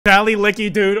Tally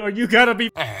licky, dude. Are you gotta be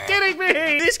kidding me?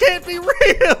 This can't be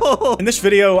real. In this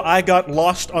video, I got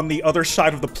lost on the other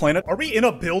side of the planet. Are we in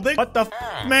a building? What the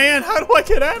man? How do I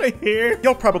get out of here?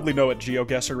 Y'all probably know what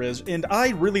GeoGuessr is, and I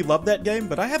really love that game,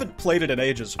 but I haven't played it in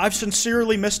ages. I've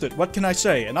sincerely missed it. What can I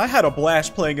say? And I had a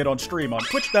blast playing it on stream on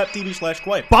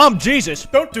twitch.tv/Kwote. Bomb Jesus!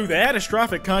 Don't do that.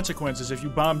 Catastrophic consequences if you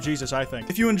bomb Jesus, I think.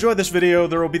 If you enjoy this video,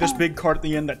 there will be this big card at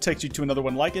the end that takes you to another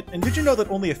one like it. And did you know that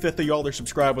only a fifth of y'all are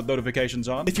subscribed with notifications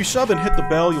on? If you sub and hit the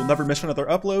bell, you'll never miss another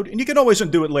upload, and you can always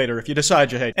undo it later if you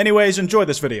decide you hate. Anyways, enjoy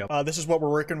this video. This is what we're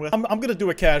working with. I'm gonna do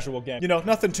a casual game. You know,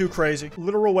 nothing too crazy.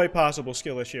 Literal way possible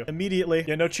skill issue. Immediately.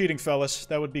 Yeah, no cheating, fellas.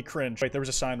 That would be cringe. Wait, there was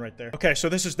a sign right there. Okay, so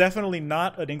this is definitely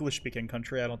not an English-speaking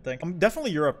country, I don't think.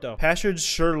 Definitely Europe, though. Passage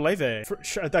sur leve.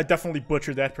 I definitely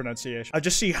butchered that pronunciation. I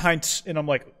just see Heinz, and I'm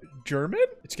like, German?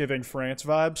 It's giving France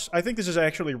vibes. I think this is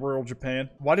actually rural Japan.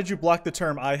 Why did you block the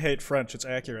term I hate French? It's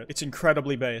accurate. It's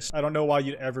incredibly base. I don't know why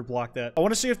you'd ever block that. I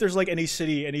want to see if there's like any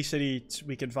city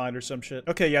we can find or some shit.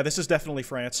 Okay, yeah, this is definitely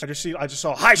France. I just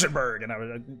saw Heisenberg and I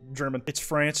was German. It's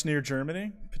France near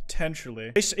Germany?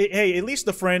 Potentially. Hey, at least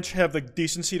the French have the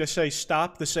decency to say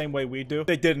stop the same way we do. If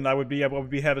they didn't, I would be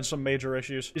having some major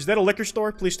issues. Is that a liquor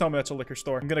store? Please tell me that's a liquor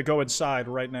store. I'm gonna go inside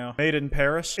right now. Made in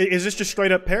Paris? Is this just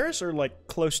straight up Paris or like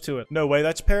close to it? No way,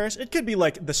 that's Paris. It could be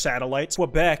like the satellites.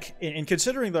 Quebec, and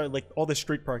considering the like all the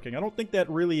street parking, I don't think that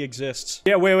really exists.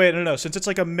 Yeah, wait, no. Since it's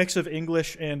like a mix of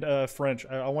English and French,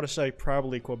 I want to say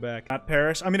probably Quebec. Not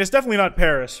Paris. I mean, it's definitely not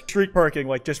Paris. Street parking,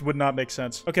 like, just would not make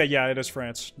sense. Okay, yeah, it is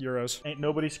France. Euros. Ain't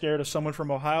nobody scared of someone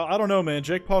from Ohio? I don't know, man.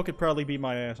 Jake Paul could probably beat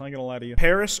my ass. I ain't gonna lie to you.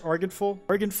 Paris,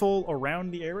 Argenful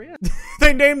around the area?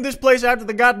 They named this place after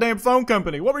the goddamn phone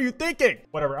company. What were you thinking?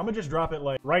 Whatever, I'm gonna just drop it,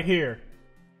 like, right here.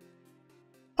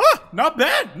 Huh, not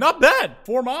bad, not bad.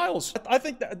 4 miles. I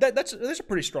think that's a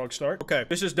pretty strong start. Okay,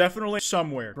 this is definitely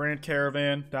somewhere. Grand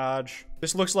Caravan, Dodge.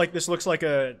 This looks like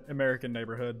a American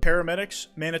neighborhood. Paramedics,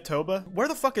 Manitoba. Where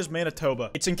the fuck is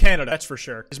Manitoba? It's in Canada, that's for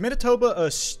sure. Is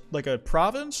Manitoba like a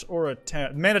province or a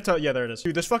town? Manitoba, yeah, there it is.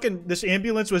 Dude, this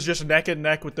ambulance was just neck and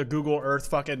neck with the Google Earth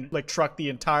fucking like truck the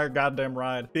entire goddamn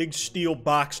ride.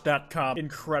 BigSteelBox.com.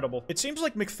 Incredible. It seems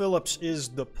like McPhillips is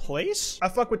the place. I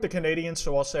fuck with the Canadians,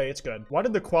 so I'll say it's good. Why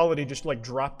did the quality just like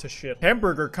drop to shit?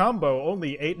 Hamburger combo,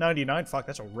 only $8.99. Fuck,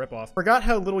 that's a ripoff. Forgot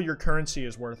how little your currency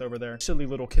is worth over there. Silly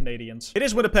little Canadians. It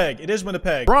is Winnipeg. It is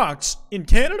Winnipeg. Bronx in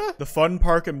Canada? The Fun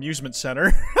Park Amusement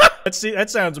Center. That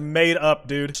sounds made up,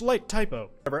 dude. Slight typo.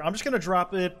 I'm just gonna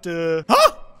drop it,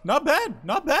 huh? Not bad.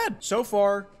 Not bad. So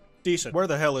far, decent. Where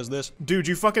the hell is this? Dude,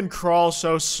 you fucking crawl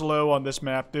so slow on this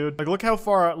map, dude. Like, look how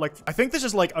far, like, I think this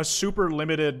is like a super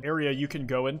limited area you can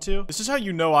go into. This is how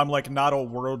you know I'm like not a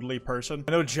worldly person.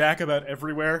 I know jack about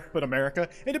everywhere but America.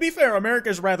 And to be fair, America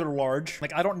is rather large.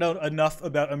 Like, I don't know enough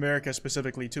about America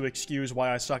specifically to excuse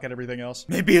why I suck at everything else.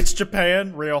 Maybe it's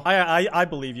Japan? Real. I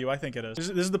believe you. I think it is. This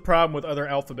is the problem with other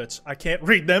alphabets. I can't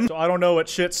read them, so I don't know what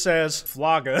shit says.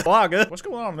 Flaga. Flaga? What's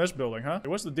going on in this building, huh? Hey,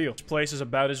 what's the deal? This place is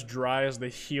about as dry as the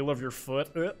heel of your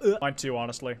foot. Mine too,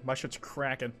 honestly. My shit's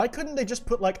cracking. Why couldn't they just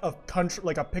put like a country,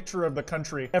 like a picture of the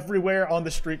country everywhere on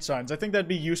the street signs? I think that'd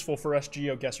be useful for us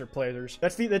GeoGuessr players.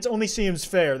 That only seems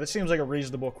fair. That seems like a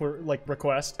reasonable like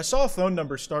request. I saw a phone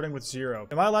number starting with 0.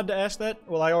 Am I allowed to ask that?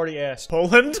 Well, I already asked.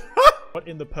 Poland? What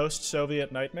in the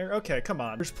post-Soviet nightmare? Okay, come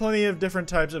on. There's plenty of different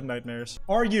types of nightmares.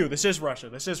 Are you? This is Russia.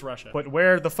 This is Russia. But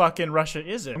where the fuck in Russia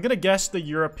is it? I'm gonna guess the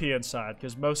European side,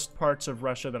 because most parts of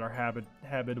Russia that are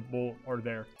habitable are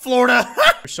there. Florida!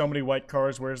 There's so many white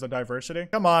cars. Where's the diversity?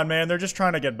 Come on, man. They're just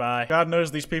trying to get by. God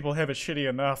knows these people have it shitty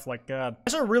enough. Like, God.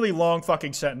 That's a really long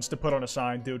fucking sentence to put on a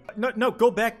sign, dude. No, go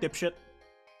back, dipshit.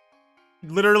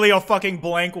 Literally a fucking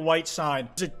blank white sign.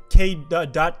 There's a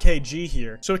 .kg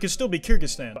here, so it could still be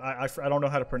Kyrgyzstan. I don't know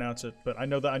how to pronounce it, but I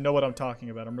know what I'm talking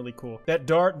about. I'm really cool. That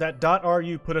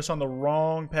 .ru put us on the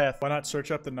wrong path. Why not search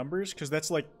up the numbers? Because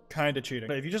that's like kind of cheating.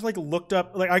 But if you just like looked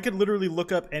up, like I could literally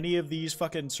look up any of these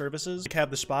fucking services, like have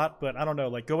the spot, but I don't know.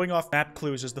 Like going off map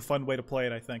clues is the fun way to play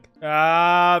it, I think.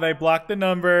 Ah, they blocked the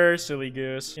number, silly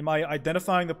goose. Am I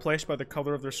identifying the place by the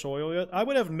color of their soil yet? I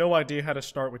would have no idea how to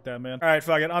start with that, man. All right,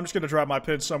 fuck it. I'm just gonna drop my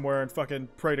pin somewhere and fucking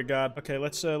pray to God. Okay,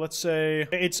 let's say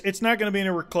it's not gonna be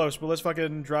anywhere close, but let's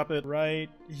fucking drop it right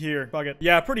here. Fuck it.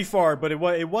 Yeah, pretty far, but it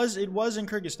was in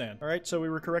Kyrgyzstan. All right, so we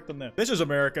were correct on that. This is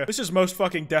America. This is most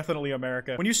fucking definitely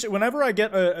America. Whenever I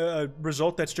get a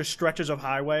result that's just stretches of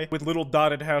highway with little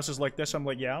dotted houses like this, I'm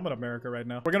like, yeah, I'm in America right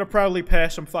now. We're gonna probably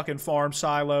pass some fucking farm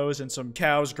silos and some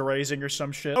cows grazing or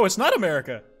some shit. Oh, it's not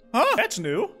America. Huh? That's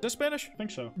new. Is that Spanish? I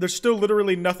think so. There's still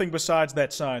literally nothing besides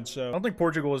that sign, so I don't think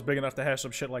Portugal is big enough to have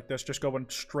some shit like this just going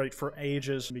straight for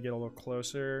ages. Let me get a little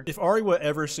closer. If Ariwa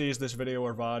ever sees this video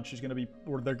or VOD, she's gonna be,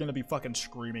 or they're gonna be fucking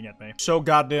screaming at me. So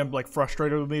goddamn, like,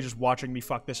 frustrated with me just watching me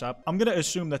fuck this up. I'm gonna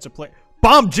assume that's a play.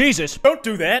 Bomb Jesus! Don't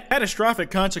do that! Catastrophic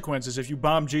consequences if you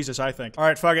bomb Jesus, I think.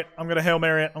 Alright, fuck it. I'm gonna Hail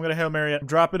Mary it. I'm gonna Hail Mary it. I'm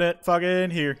dropping it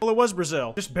fucking here. Well, it was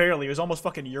Brazil. Just barely. It was almost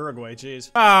fucking Uruguay, jeez.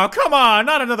 Oh, come on!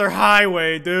 Not another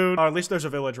highway, dude! Oh, at least there's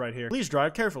a village right here. Please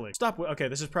drive carefully. Stop. Okay,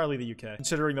 this is probably the UK.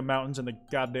 Considering the mountains and the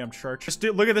goddamn church.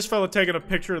 Look at this fella taking a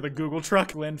picture of the Google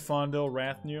truck. Glenfondel,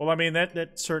 Rathnew. Well, I mean,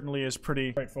 that certainly is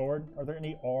pretty straightforward. Are there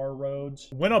any R roads?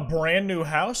 Win a brand new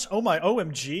house? Oh my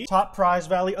OMG. Top prize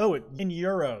value. Oh, it in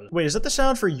euros. Wait, is that the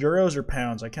sound for euros or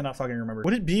pounds? I cannot fucking remember.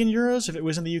 Would it be in euros if it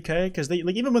was in the UK? Because they,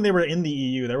 like, even when they were in the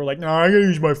EU, they were like, nah, I gotta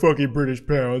use my fucking British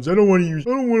pounds. I don't want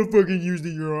to fucking use the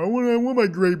euro. I want my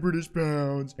great British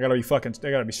pounds. They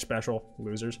gotta be special,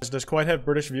 losers. Does Kwote have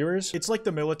British viewers? It's like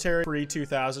the military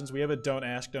pre-2000s. We have a don't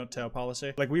ask, don't tell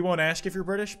policy. Like, we won't ask if you're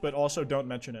British, but also don't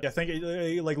mention it.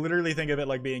 Yeah, like, literally think of it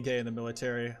like being gay in the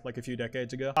military, like a few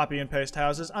decades ago. Copy and paste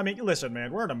houses. I mean, listen,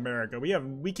 man, we're in America.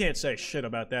 We can't say shit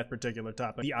about that particular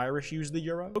topic. The Irish use the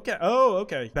euro. Okay. Oh,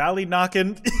 okay.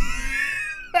 Ballyknockin'.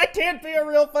 That can't be a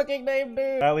real fucking name,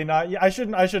 dude. Ballyknock. Yeah, I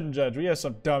shouldn't judge. We have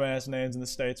some dumbass names in the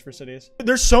States for cities.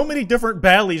 There's so many different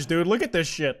Bally's, dude. Look at this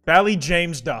shit. Bally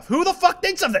James Duff. Who the fuck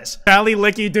thinks of this?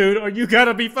 Ballylicky, dude. Or you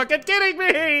gotta be fucking kidding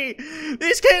me.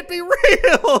 These can't be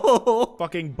real.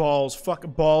 Fucking balls.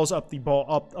 Fuck balls up the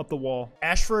wall.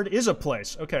 Ashford is a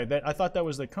place. Okay, I thought that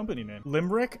was the company name.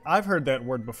 Limerick? I've heard that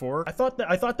word before. I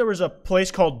thought there was a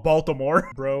place called Baltimore.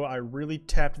 Bro, I really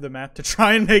tapped the map to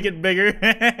try and make it bigger.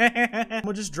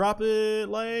 We'll just drop it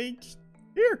like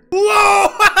here. Whoa!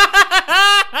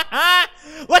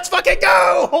 Let's fucking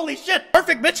go! Holy shit!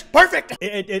 Perfect, bitch! Perfect!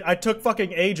 I took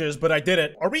fucking ages, but I did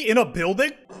it. Are we in a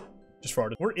building? Just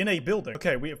farted. We're in a building.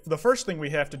 Okay, the first thing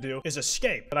we have to do is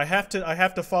escape. But I have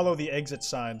to follow the exit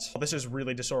signs. Oh, this is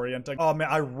really disorienting. Oh man,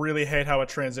 I really hate how it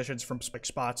transitions from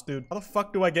spots, dude. How the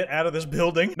fuck do I get out of this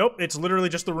building? Nope, it's literally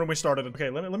just the room we started in. Okay,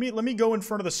 let me go in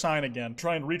front of the sign again.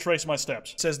 Try and retrace my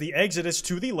steps. It says the exit is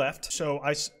to the left, so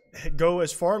I go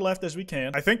as far left as we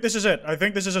can. I think this is it. I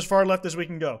think this is as far left as we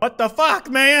can go. What the fuck,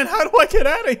 man? How do I get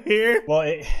out of here?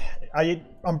 Well,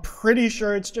 I'm pretty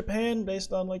sure it's Japan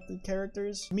based on like the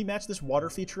characters. Can we match this water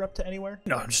feature up to anywhere?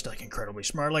 No, I'm just like incredibly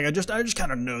smart. Like I just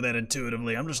kind of know that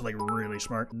intuitively. I'm just like really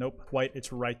smart. Nope, quite.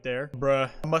 It's right there. Bruh,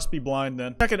 I must be blind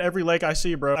then. Check at every lake I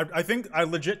see, bro. I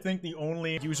legit think the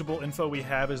only usable info we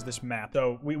have is this map.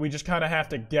 So we just kind of have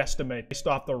to guesstimate based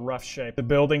off the rough shape. The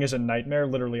building is a nightmare.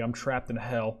 Literally, I'm trapped in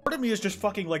hell. Part of me is just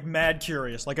fucking like mad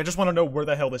curious. Like I just want to know where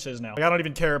the hell this is now. Like I don't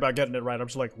even care about getting it right. I'm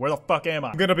just like, where the fuck am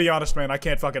I? I'm gonna be honest, man. I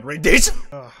can't fucking read these.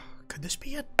 Could this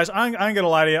be it? Guys, I ain't gonna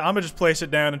lie to you. I'm gonna just place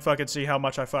it down and fucking see how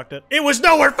much I fucked it. It was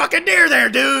nowhere fucking near there,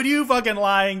 dude! You fucking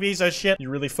lying piece of shit. You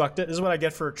really fucked it. This is what I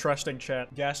get for trusting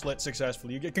chat. Gaslit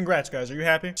successfully. Congrats, guys. Are you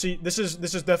happy? See, this is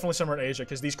definitely somewhere in Asia,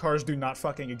 because these cars do not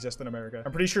fucking exist in America.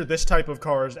 I'm pretty sure this type of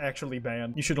car is actually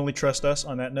banned. You should only trust us.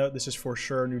 On that note, this is for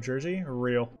sure New Jersey.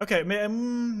 Real. Okay,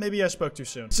 maybe I spoke too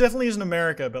soon. This definitely is in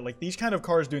America, but like these kind of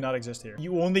cars do not exist here.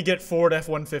 You only get Ford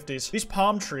F-150s. These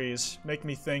palm trees make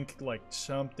me think like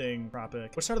something tropic.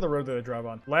 What side of the road do they drive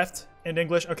on? Left? In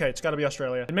English? Okay, it's gotta be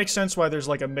Australia. It makes sense why there's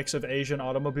like a mix of Asian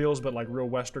automobiles, but like real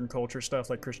Western culture stuff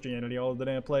like Christianity all over the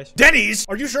damn place. Denny's!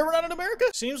 Are you sure we're not in America?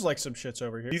 Seems like some shit's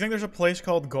over here. Do you think there's a place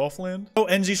called Golfland? Oh,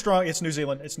 NZ Strong. It's New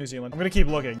Zealand. It's New Zealand. I'm gonna keep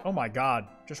looking. Oh my god.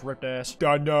 Just ripped ass.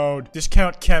 Download.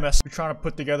 Discount chemist. We're trying to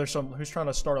put together who's trying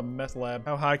to start a meth lab.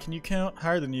 How high can you count?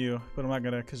 Higher than you, but I'm not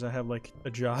gonna because I have like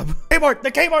a job. Kmart!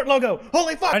 The Kmart logo!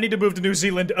 Holy fuck! I need to move to New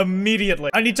Zealand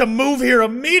immediately. I need to move here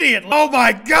immediately. Oh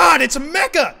my god, it's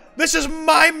Mecca! This is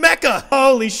my Mecca!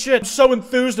 Holy shit, I'm so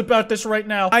enthused about this right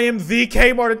now. I am the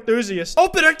Kmart enthusiast.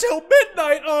 Open until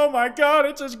midnight! Oh my god,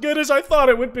 it's as good as I thought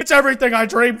it would be. It's everything I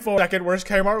dreamed for. Second worst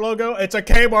Kmart logo? It's a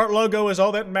Kmart logo is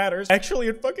all that matters. Actually,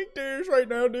 it fucking dares right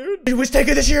now, dude. It was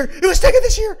taken this year! It was taken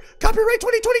this year! Copyright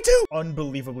 2022!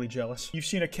 Unbelievably jealous. You've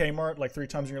seen a Kmart like 3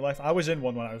 times in your life? I was in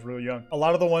one when I was really young. A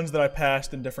lot of the ones that I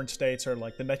passed in different states are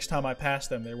like the next time I passed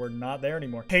them, they were not there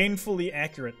anymore. Painfully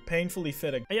accurate. Painfully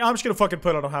fitting. Hey, I'm just gonna fucking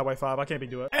put on a high Highway 5. I can't be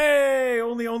doing it. Hey,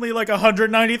 only like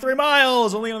 193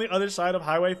 miles. Only on the other side of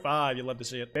Highway 5. You'd love to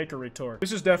see it. Bakery tour.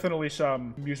 This is definitely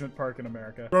some amusement park in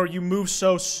America. Bro, you move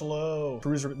so slow.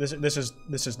 Cruiser. This is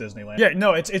Disneyland. Yeah,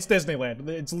 no, it's Disneyland.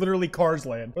 It's literally Cars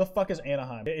Land. Where the fuck is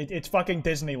Anaheim? It's fucking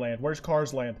Disneyland. Where's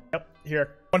Cars Land? Yep,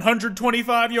 here.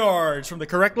 125 yards from the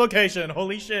correct location.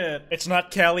 Holy shit. It's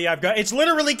not Cali. It's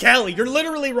literally Cali. You're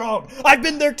literally wrong. I've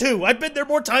been there too. I've been there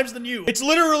more times than you. It's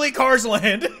literally Cars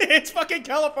Land. It's fucking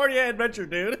California Adventure,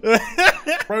 dude.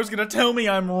 Bro's gonna tell me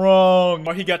I'm wrong.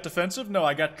 Oh, he got defensive? No,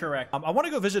 I got correct. I want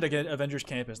to go visit again Avengers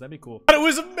Campus. That'd be cool. But it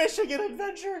was a Michigan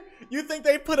Adventure. You think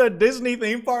they put a Disney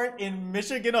theme park in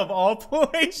Michigan of all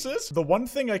places? The one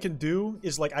thing I can do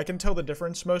is like, I can tell the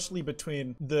difference mostly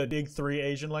between the big 3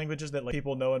 Asian languages that like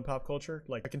people know in pop culture.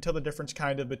 Like I can tell the difference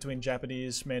kind of between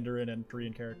Japanese, Mandarin, and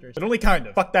Korean characters. But only kind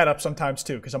of. Fuck that up sometimes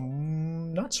too, because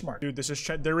I'm not smart. Dude, this is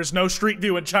there is no street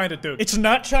view in China, dude. It's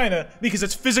not China because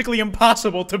it's physically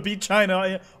impossible to beat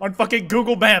China on fucking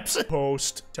Google Maps.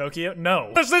 Post Tokyo?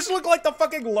 No. Does this look like the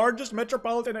fucking largest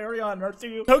metropolitan area on Earth to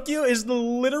you? Tokyo is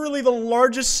literally the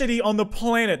largest city on the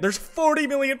planet. There's 40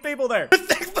 million people there.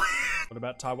 What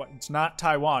about Taiwan? It's not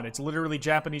Taiwan. It's literally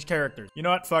Japanese characters. You know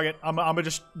what? Fuck it. I'm gonna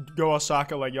just go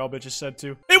Osaka like y'all bitches said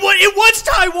to. It was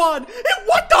Taiwan!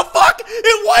 What the fuck?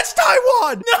 It was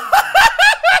Taiwan!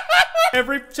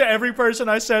 To every person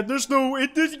I said,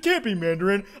 it can't be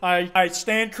Mandarin. I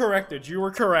stand corrected. You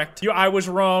were correct. I was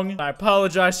wrong. I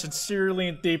apologize sincerely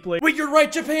and deeply. Wait, you're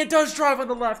right. Japan does drive on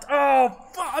the left. Oh,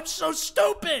 fuck, I'm so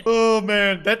stupid. Oh,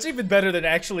 man. That's even better than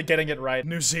actually getting it right.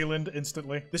 New Zealand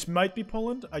instantly. This might be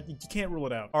Poland. You can't rule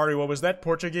it out. Ari, what was that?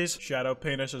 Portuguese? Shadow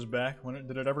Penis is back.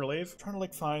 Did it ever leave? I'm trying to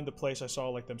like find the place I saw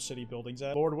like them city buildings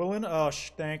at. Lord Willen? Oh,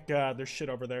 thank God. There's shit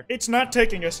over there. It's not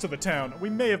taking us to the town. We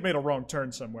may have made a wrong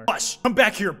turn somewhere. Bus! Come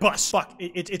back here, bus! Fuck.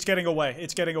 It's getting away.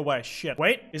 It's getting away. Shit.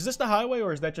 Wait, is this the highway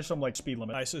or is that just some like speed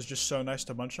limit? Ice is just so nice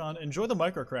to munch on. Enjoy the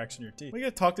micro cracks in your teeth. Why you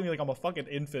gotta talk to me like I'm a fucking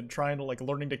infant trying to like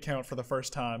learning to count for the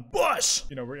first time? Bus!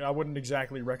 You know, I wouldn't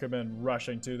exactly recommend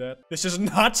rushing to that. This is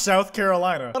not South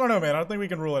Carolina. I don't know, man. I don't think we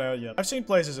can rule it out yet. I've seen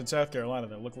places in South Carolina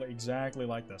that look like exactly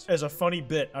like this. As a funny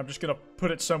bit, I'm just gonna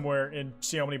put it somewhere and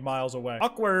see how many miles away.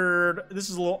 Awkward. This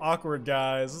is a little awkward,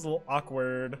 guys. This is a little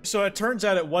awkward. So it turns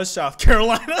out it was South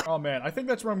Carolina. Oh man, I think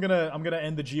that's where I'm gonna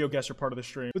end the GeoGuessr part of the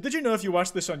stream. But did you know if you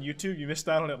watched this on YouTube, you missed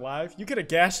out on it live? You could have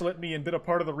gaslit me and been a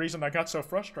part of the reason I got so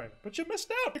frustrated. But you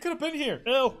missed out. You could have been here.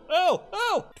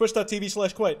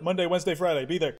 Twitch.tv/Kwote. Monday, Wednesday, Friday. Be there.